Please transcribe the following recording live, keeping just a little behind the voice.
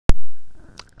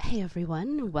Hey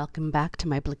everyone, welcome back to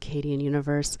my Blacadian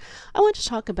universe. I want to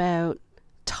talk about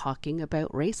talking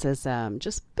about racism,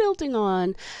 just building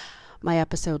on my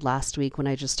episode last week when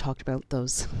I just talked about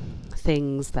those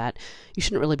things that you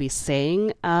shouldn't really be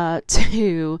saying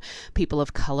to people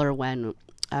of color when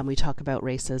we talk about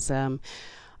racism.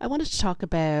 I wanted to talk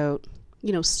about,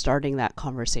 starting that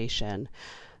conversation.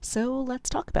 So let's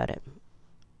talk about it.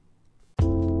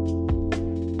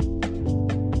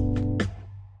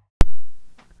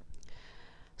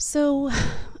 So,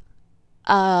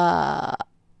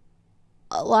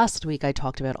 last week I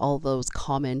talked about all those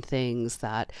common things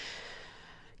that,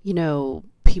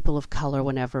 people of color,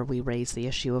 whenever we raise the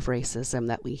issue of racism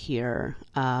that we hear,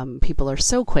 people are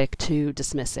so quick to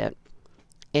dismiss it.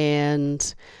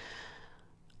 And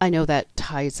I know that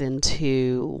ties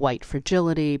into white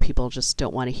fragility. People just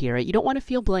don't want to hear it. You don't want to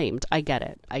feel blamed. I get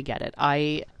it.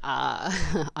 I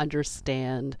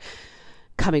understand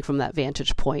coming from that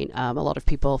vantage point. A lot of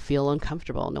people feel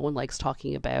uncomfortable. No one likes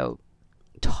talking about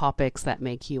topics that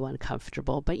make you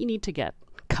uncomfortable, but you need to get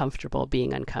comfortable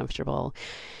being uncomfortable.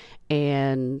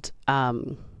 And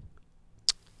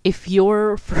if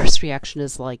your first reaction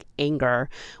is like anger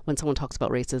when someone talks about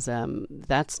racism,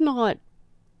 that's not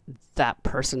that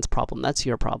person's problem. That's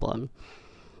your problem.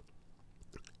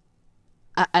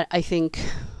 I think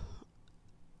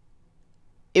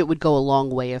it would go a long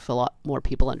way if a lot more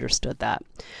people understood that.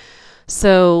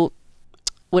 So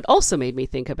what also made me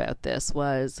think about this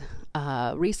was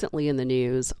recently in the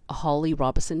news, Holly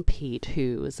Robinson Peete,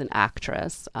 who is an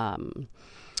actress,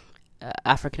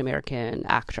 African-American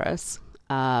actress,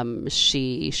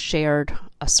 she shared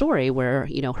a story where,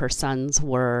 her sons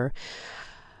were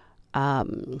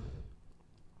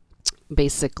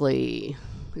basically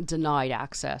denied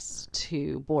access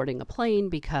to boarding a plane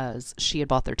because she had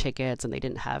bought their tickets and they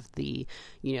didn't have the,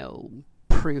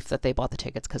 proof that they bought the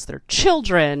tickets because they're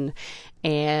children,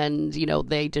 and,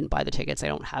 they didn't buy the tickets. They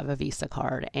don't have a Visa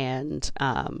card. And,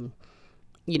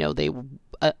 they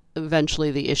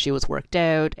eventually the issue was worked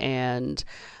out, and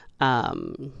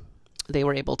they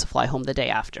were able to fly home the day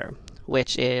after,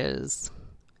 which is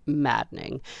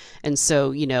maddening. And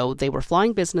so, they were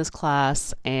flying business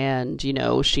class, and,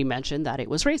 she mentioned that it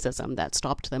was racism that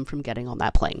stopped them from getting on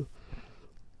that plane.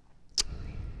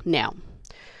 Now,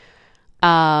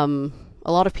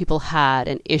 a lot of people had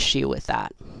an issue with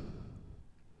that.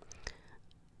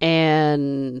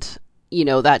 And,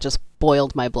 that just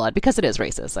boiled my blood because it is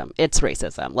racism. It's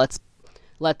racism.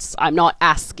 I'm not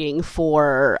asking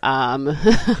for,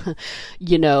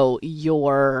 your,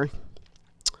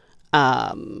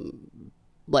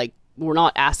 we're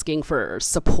not asking for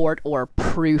support or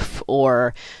proof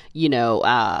or,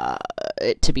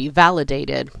 it to be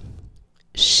validated.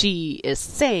 She is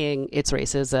saying it's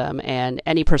racism, and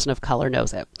any person of color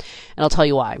knows it. And I'll tell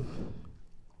you why.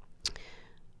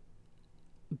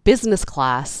 Business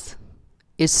class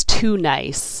is too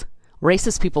nice.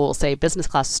 Racist people will say business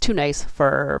class is too nice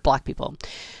for Black people.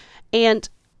 And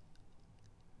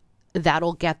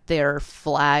that'll get their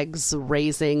flags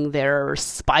raising, their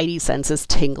spidey senses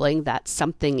tingling that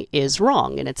something is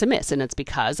wrong and it's amiss. And it's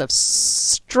because of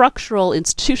structural,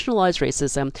 institutionalized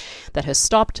racism that has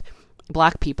stopped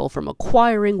Black people from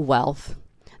acquiring wealth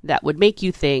that would make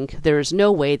you think there's no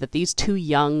way that these two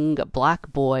young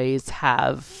Black boys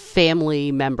have family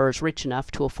members rich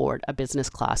enough to afford a business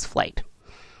class flight.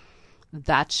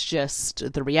 That's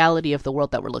just the reality of the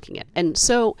world that we're looking at. And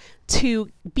so, to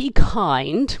be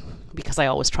kind, because I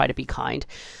always try to be kind,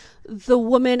 the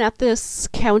woman at this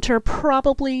counter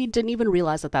probably didn't even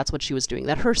realize that that's what she was doing,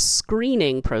 that her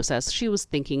screening process, she was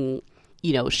thinking,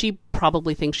 she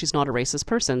probably thinks she's not a racist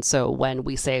person. So when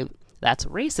we say that's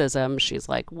racism, she's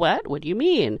like, what? What do you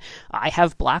mean? I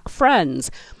have Black friends.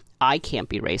 I can't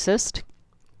be racist.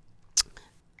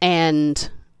 And,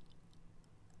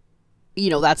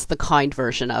 that's the kind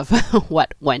version of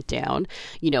what went down.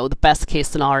 The best case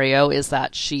scenario is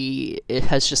that she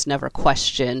has just never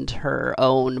questioned her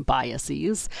own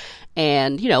biases.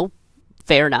 And,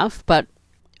 fair enough. But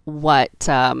what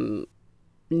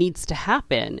needs to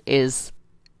happen is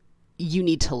you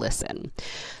need to listen.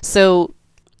 So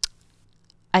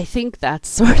I think that's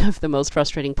sort of the most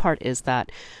frustrating part, is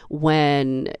that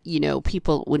when,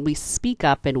 when we speak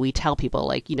up and we tell people,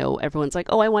 like, everyone's like,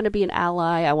 oh, I want to be an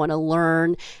ally, I want to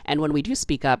learn. And when we do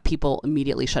speak up, people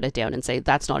immediately shut it down and say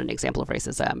that's not an example of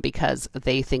racism, because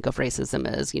they think of racism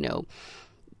as,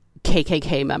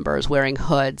 KKK members wearing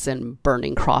hoods and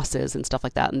burning crosses and stuff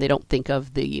like that. And they don't think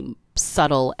of the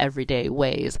subtle everyday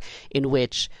ways in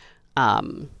which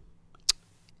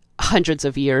hundreds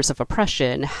of years of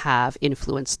oppression have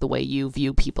influenced the way you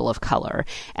view people of color.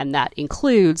 And that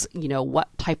includes,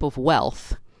 what type of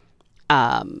wealth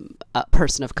a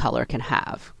person of color can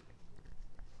have.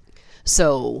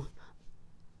 So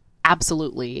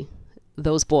absolutely,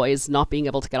 those boys not being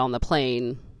able to get on the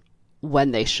plane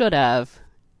when they should have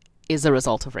is a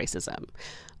result of racism.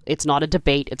 It's not a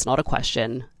debate. It's not a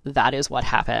question. That is what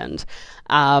happened.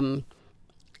 I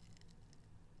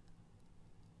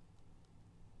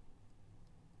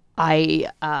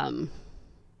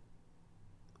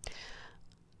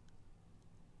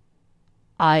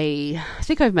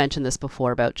think I've mentioned this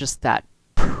before about just that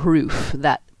proof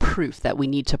that we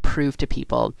need to prove to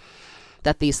people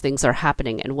that these things are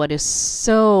happening. And what is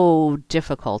so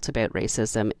difficult about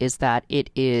racism is that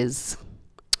it is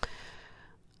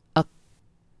a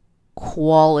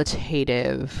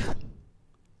qualitative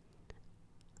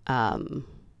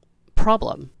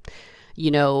problem.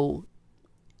 You know,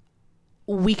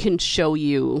 we can show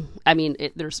you, I mean,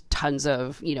 there's tons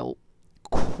of, you know,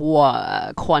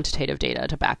 quantitative data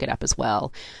to back it up as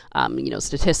well, you know,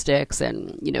 statistics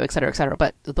and, you know, et cetera, et cetera.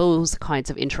 But those kinds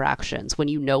of interactions, when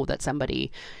you know that somebody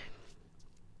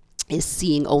is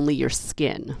seeing only your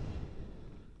skin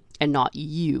and not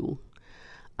you,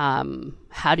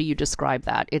 how do you describe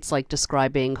that? It's like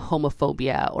describing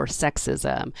homophobia or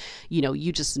sexism. You know,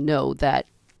 you just know that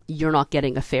you're not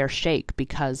getting a fair shake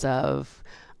because of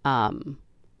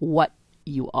what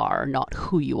you are, not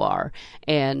who you are.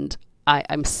 And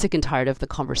I'm sick and tired of the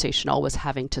conversation always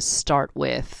having to start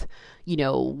with, you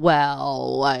know,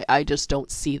 well, I just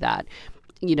don't see that.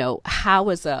 You know, how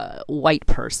as a white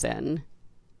person,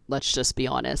 let's just be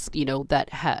honest, you know, that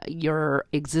your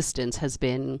existence has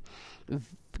been,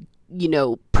 you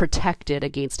know, protected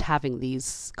against having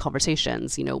these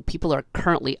conversations. You know, people are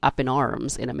currently up in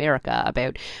arms in America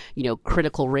about, you know,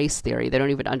 critical race theory. They don't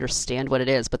even understand what it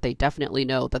is, but they definitely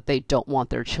know that they don't want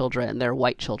their children, their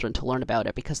white children, to learn about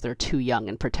it because they're too young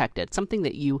and protected. Something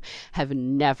that you have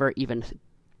never even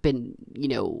been, you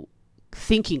know,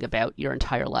 thinking about your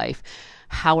entire life.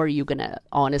 How are you going to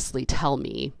honestly tell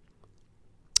me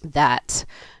that,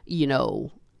 you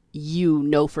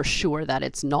know for sure that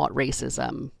it's not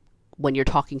racism when you're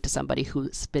talking to somebody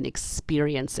who's been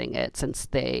experiencing it since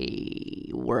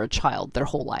they were a child their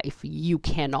whole life? You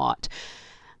cannot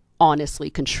honestly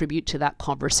contribute to that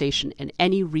conversation in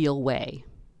any real way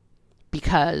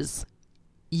because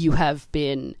you have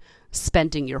been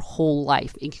spending your whole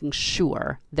life making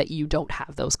sure that you don't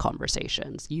have those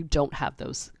conversations. You don't have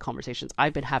those conversations.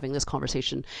 I've been having this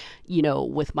conversation, you know,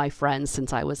 with my friends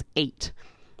since I was 8.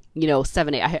 You know,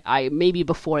 7, 8, I maybe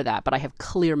before that, but I have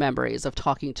clear memories of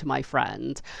talking to my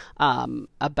friend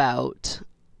about,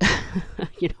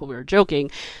 you know, we were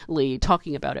jokingly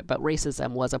talking about it, but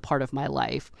racism was a part of my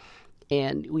life.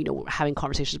 And, you know, having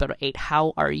conversations about 8,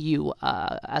 how are you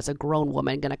as a grown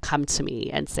woman going to come to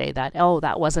me and say that, oh,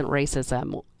 that wasn't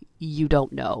racism? You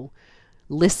don't know.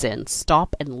 Listen,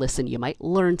 stop and listen. You might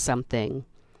learn something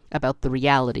about the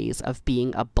realities of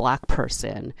being a Black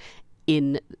person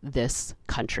in this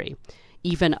country.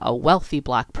 Even a wealthy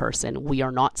Black person, we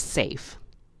are not safe.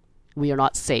 We are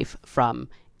not safe from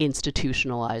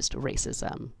institutionalized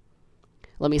racism.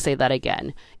 Let me say that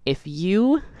again. If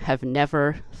you have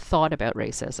never thought about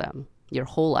racism your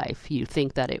whole life, you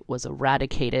think that it was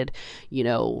eradicated, you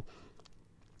know,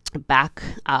 back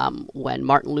when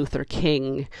Martin Luther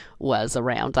King was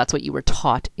around, that's what you were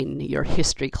taught in your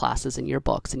history classes in your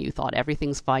books, and you thought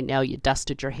everything's fine now, you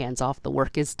dusted your hands off, the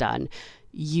work is done.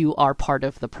 You are part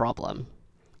of the problem.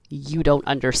 You don't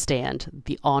understand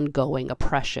the ongoing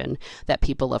oppression that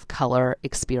people of color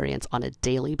experience on a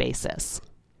daily basis.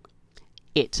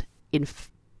 It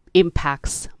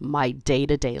impacts my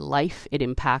day-to-day life. It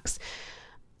impacts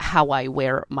how I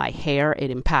wear my hair. It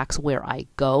impacts where I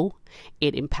go.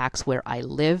 It impacts where I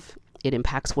live. It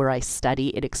impacts where I study.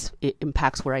 It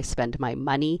impacts where I spend my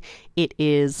money. It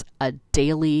is a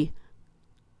daily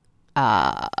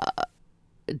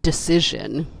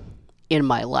decision in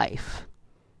my life.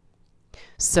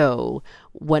 So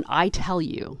when I tell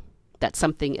you that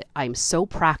something I'm so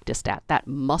practiced at, that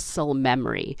muscle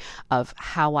memory of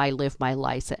how I live my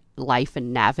life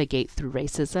and navigate through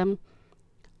racism,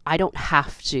 I don't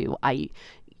have to. I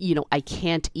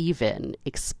can't even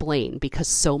explain because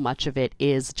so much of it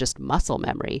is just muscle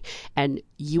memory. And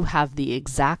you have the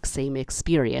exact same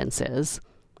experiences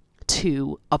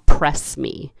to oppress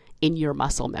me in your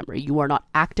muscle memory. You are not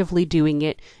actively doing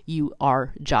it. You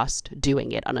are just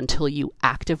doing it. And until you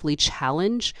actively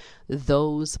challenge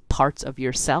those parts of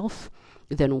yourself,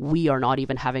 then we are not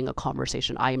even having a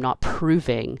conversation. I am not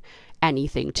proving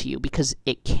anything to you because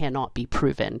it cannot be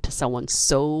proven to someone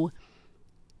so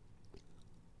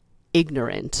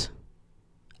ignorant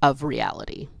of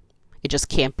reality. It just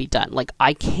can't be done. Like,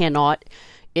 I cannot,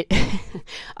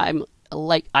 I'm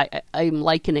I'm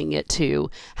likening it to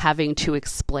having to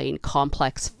explain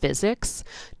complex physics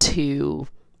to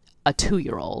a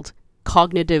 2-year-old.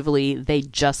 Cognitively, they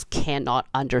just cannot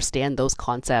understand those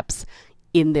concepts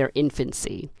in their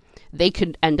infancy. They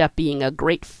could end up being a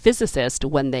great physicist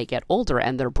when they get older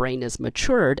and their brain is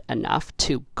matured enough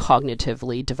to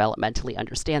cognitively, developmentally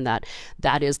understand that.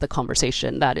 That is the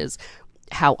conversation. That is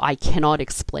how I cannot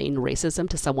explain racism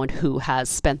to someone who has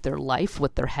spent their life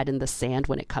with their head in the sand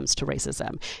when it comes to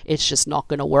racism. It's just not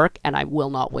going to work, and I will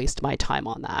not waste my time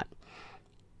on that.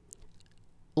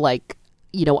 Like,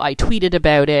 I tweeted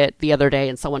about it the other day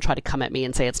and someone tried to come at me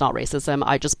and say it's not racism.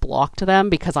 I just blocked them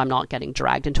because I'm not getting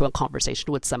dragged into a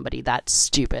conversation with somebody that's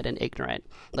stupid and ignorant.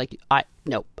 Like,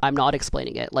 no, I'm not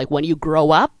explaining it. Like, when you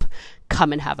grow up,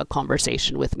 come and have a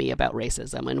conversation with me about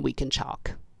racism and we can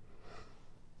talk.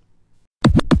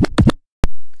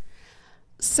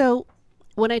 So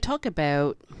when I talk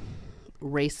about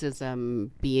racism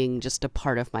being just a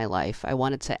part of my life, I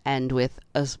wanted to end with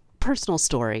a personal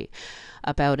story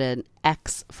about an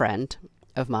ex-friend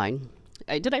of mine.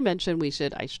 Did I mention I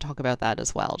should talk about that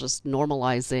as well? Just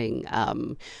normalizing,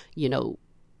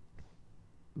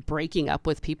 breaking up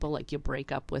with people like you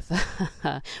break up with,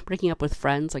 breaking up with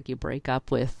friends like you break up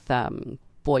with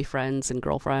boyfriends and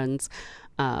girlfriends.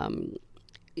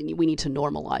 We need to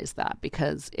normalize that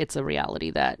because it's a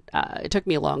reality that it took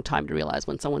me a long time to realize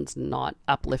when someone's not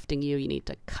uplifting you, you need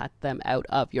to cut them out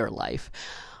of your life.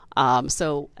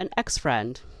 So an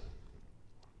ex-friend,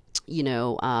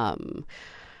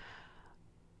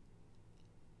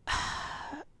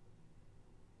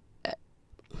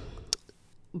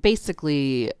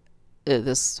 basically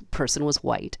this person was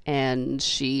white and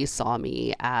she saw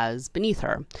me as beneath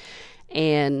her.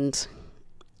 And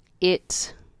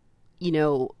it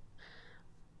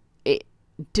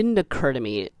didn't occur to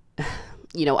me,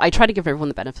 I try to give everyone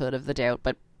the benefit of the doubt,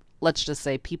 but let's just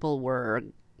say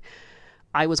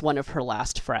I was one of her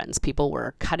last friends. People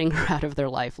were cutting her out of their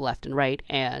life left and right.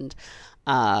 And,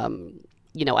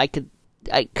 I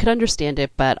could understand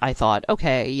it, but I thought,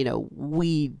 okay,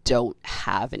 we don't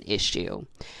have an issue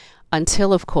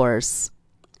until, of course,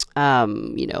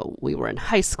 we were in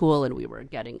high school and we were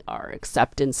getting our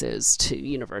acceptances to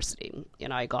university,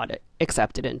 and I got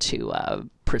accepted into a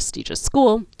prestigious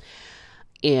school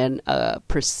in a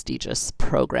prestigious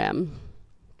program.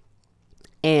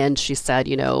 And she said,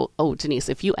 oh, Denise,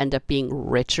 if you end up being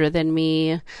richer than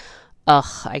me,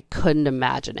 I couldn't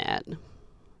imagine it.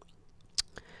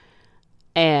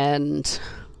 And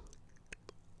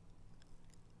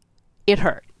it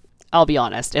hurt. I'll be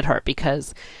honest, it hurt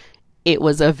because it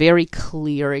was a very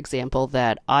clear example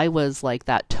that I was like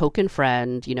that token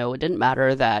friend. It didn't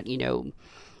matter that,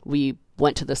 we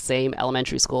went to the same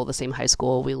elementary school, the same high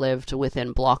school. We lived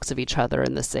within blocks of each other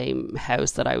in the same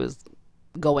house that I was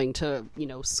going to,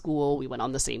 school. We went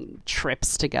on the same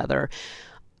trips together.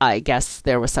 I guess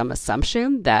there was some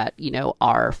assumption that,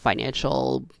 our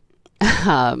financial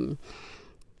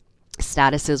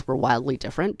statuses were wildly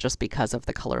different just because of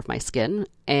the color of my skin.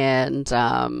 And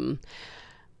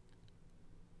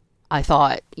I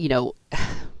thought,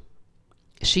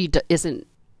 she isn't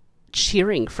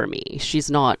cheering for me. She's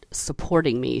not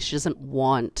supporting me. She doesn't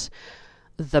want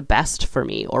the best for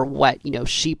me or what,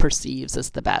 she perceives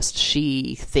as the best.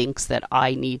 She thinks that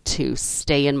I need to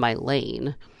stay in my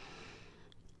lane.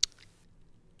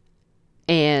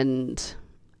 And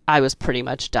I was pretty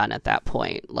much done at that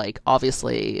point. Like,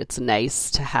 obviously, it's nice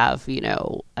to have,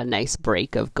 a nice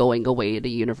break of going away to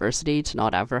university to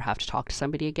not ever have to talk to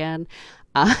somebody again.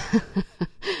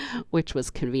 Which was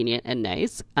convenient and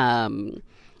nice.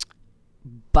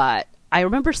 But I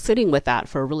remember sitting with that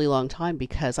for a really long time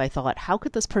because I thought, how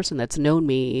could this person that's known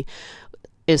me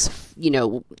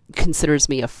considers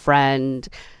me a friend,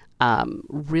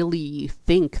 really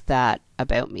think that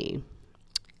about me?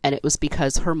 And it was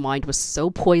because her mind was so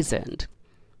poisoned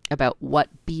about what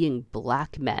being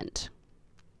black meant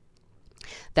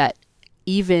that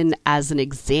even as an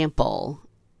example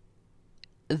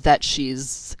that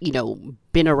she's,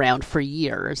 been around for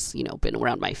years, been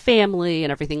around my family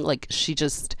and everything, like she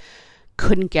just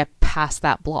couldn't get past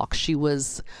that block. She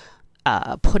was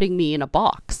putting me in a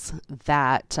box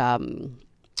that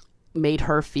made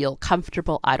her feel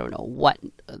comfortable. I don't know what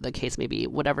the case may be,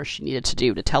 whatever she needed to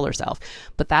do to tell herself.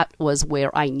 But that was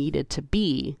where I needed to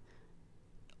be,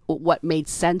 what made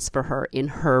sense for her in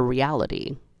her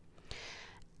reality.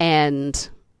 And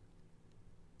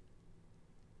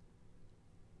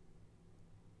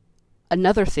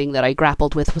another thing that I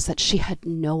grappled with was that she had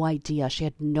no idea. She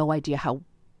had no idea how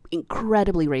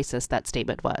incredibly racist that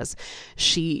statement was.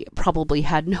 She probably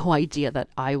had no idea that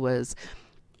I was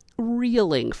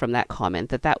reeling from that comment,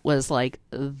 that was like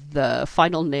the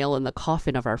final nail in the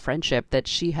coffin of our friendship, that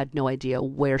she had no idea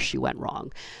where she went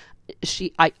wrong.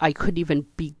 I couldn't even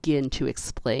begin to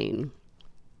explain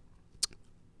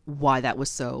why that was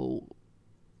so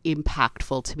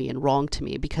impactful to me and wrong to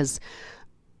me, because,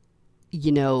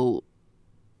 you know,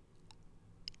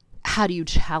 how do you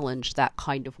challenge that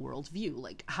kind of worldview?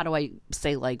 Like, how do I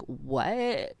say, like,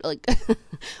 what? Like,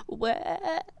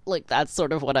 what? Like, that's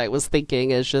sort of what I was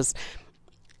thinking, is just,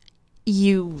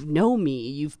 you know me,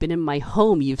 you've been in my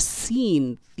home, you've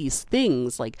seen these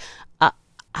things. Like,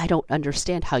 I don't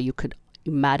understand how you could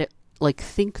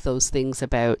think those things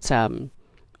about,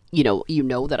 you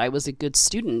know that I was a good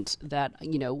student, that,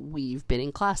 you know, we've been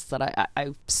in class, that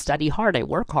I study hard, I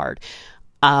work hard.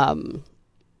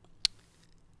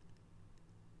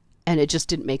 And it just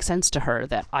didn't make sense to her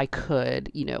that I could,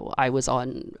 you know, I was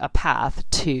on a path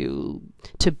to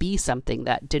be something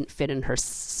that didn't fit in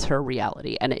her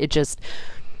reality. And it's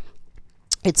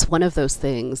one of those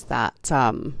things that,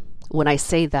 when I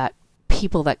say that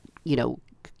people that, you know,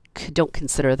 don't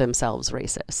consider themselves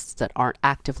racists, that aren't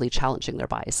actively challenging their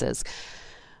biases,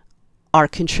 are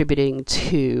contributing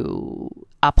to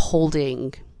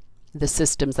upholding the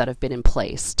systems that have been in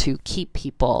place to keep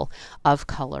people of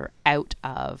color out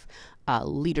of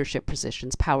leadership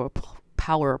positions, power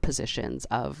positions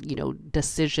of, you know,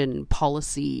 decision,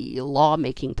 policy,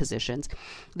 lawmaking positions.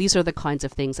 These are the kinds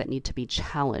of things that need to be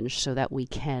challenged so that we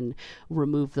can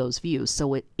remove those views.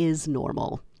 So it is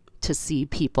normal to see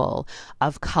people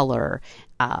of color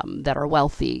that are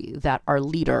wealthy, that are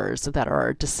leaders, that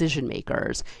are decision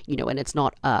makers, you know, and it's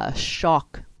not a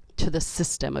shock to the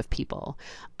system of people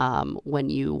when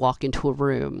you walk into a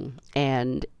room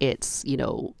and it's, you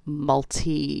know,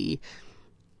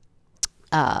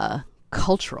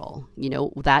 cultural, you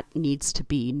know, that needs to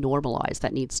be normalized,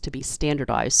 that needs to be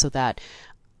standardized, so that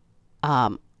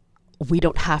we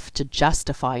don't have to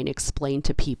justify and explain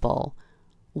to people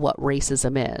what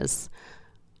racism is.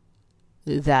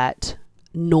 That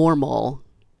normal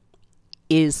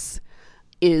is,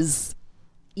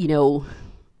 you know,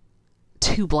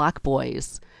 two black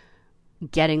boys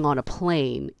getting on a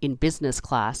plane in business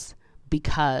class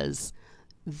because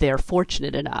they're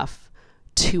fortunate enough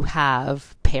to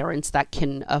have parents that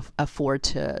can afford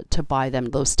to buy them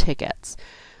those tickets.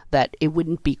 That it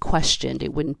wouldn't be questioned,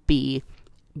 it wouldn't be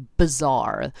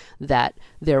bizarre that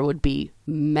there would be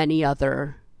many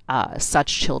other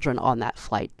such children on that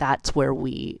flight. That's where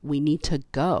we need to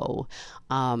go.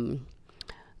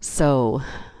 So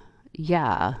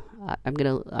yeah, I'm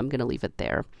gonna leave it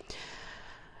there.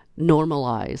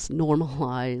 Normalize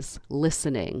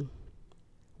listening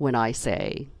when I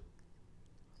say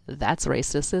that's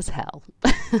racist as hell.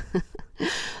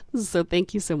 So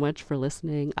thank you so much for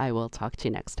listening. I will talk to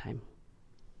you next time.